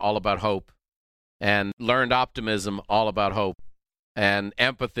them are all about hope. And learned optimism, all about hope. And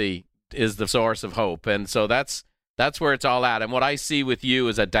empathy is the source of hope. And so that's where it's all at. And what I see with you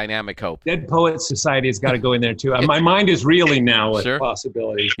is a dynamic hope. Dead Poets Society has got to go in there too. My mind is reeling now with sure.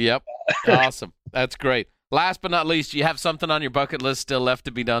 possibilities. Yep. Awesome. That's great. Last but not least, you have something on your bucket list still left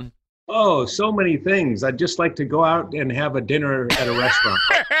to be done? Oh, so many things. I'd just like to go out and have a dinner at a restaurant.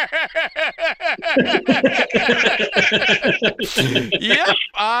 Yep.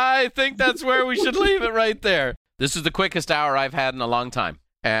 I think that's where we should leave it right there. This is the quickest hour I've had in a long time.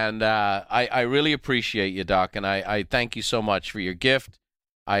 And I really appreciate you, Doc, and I thank you so much for your gift.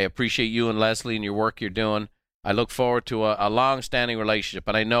 I appreciate you and Leslie and your work you're doing. I look forward to a long-standing relationship,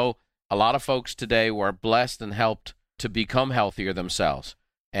 and I know a lot of folks today were blessed and helped to become healthier themselves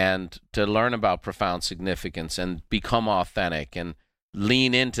and to learn about profound significance and become authentic and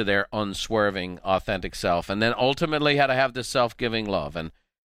lean into their unswerving, authentic self, and then ultimately how to have this self-giving love. And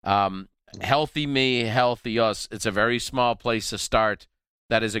healthy me, healthy us, it's a very small place to start.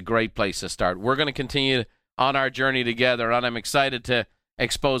 That is a great place to start. We're going to continue on our journey together, and I'm excited to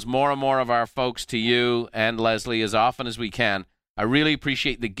expose more and more of our folks to you and Leslie as often as we can. I really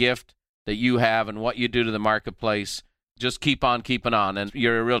appreciate the gift that you have and what you do to the marketplace. Just keep on keeping on, and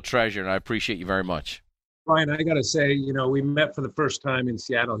you're a real treasure, and I appreciate you very much. Brian, I got to say, you know, we met for the first time in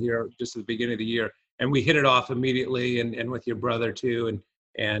Seattle here just at the beginning of the year, and we hit it off immediately, and with your brother too,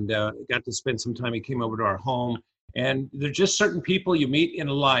 and got to spend some time. He came over to our home. And there's just certain people you meet in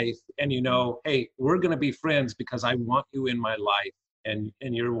life and you know, hey, we're going to be friends because I want you in my life. And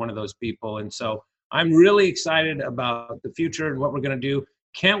you're one of those people. And so I'm really excited about the future and what we're going to do.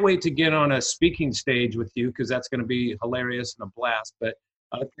 Can't wait to get on a speaking stage with you because that's going to be hilarious and a blast. But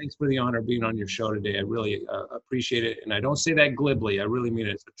thanks for the honor of being on your show today. I really appreciate it. And I don't say that glibly. I really mean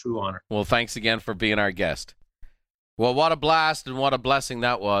it. It's a true honor. Well, thanks again for being our guest. Well, what a blast and what a blessing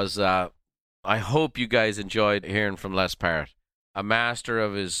that was. I hope you guys enjoyed hearing from Les Parrott, a master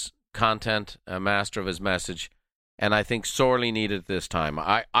of his content, a master of his message, and I think sorely needed this time.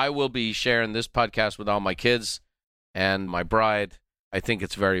 I will be sharing this podcast with all my kids and my bride. I think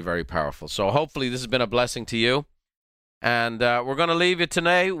it's very, very powerful. So hopefully this has been a blessing to you. And we're going to leave you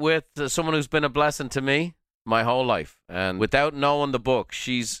today with someone who's been a blessing to me my whole life. And without knowing the book,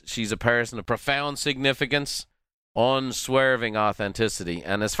 she's a person of profound significance, unswerving authenticity,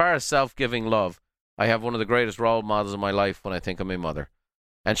 and as far as self-giving love, I have one of the greatest role models in my life when I think of my mother.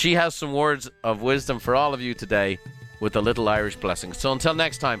 And she has some words of wisdom for all of you today with a little Irish blessing. So until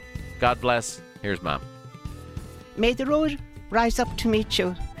next time, God bless. Here's Mom. May the road rise up to meet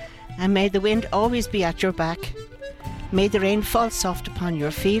you, and may the wind always be at your back. May the rain fall soft upon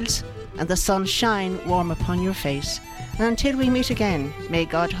your fields, and the sun shine warm upon your face. And until we meet again, may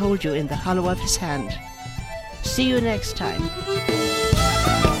God hold you in the hollow of his hand. See you next time.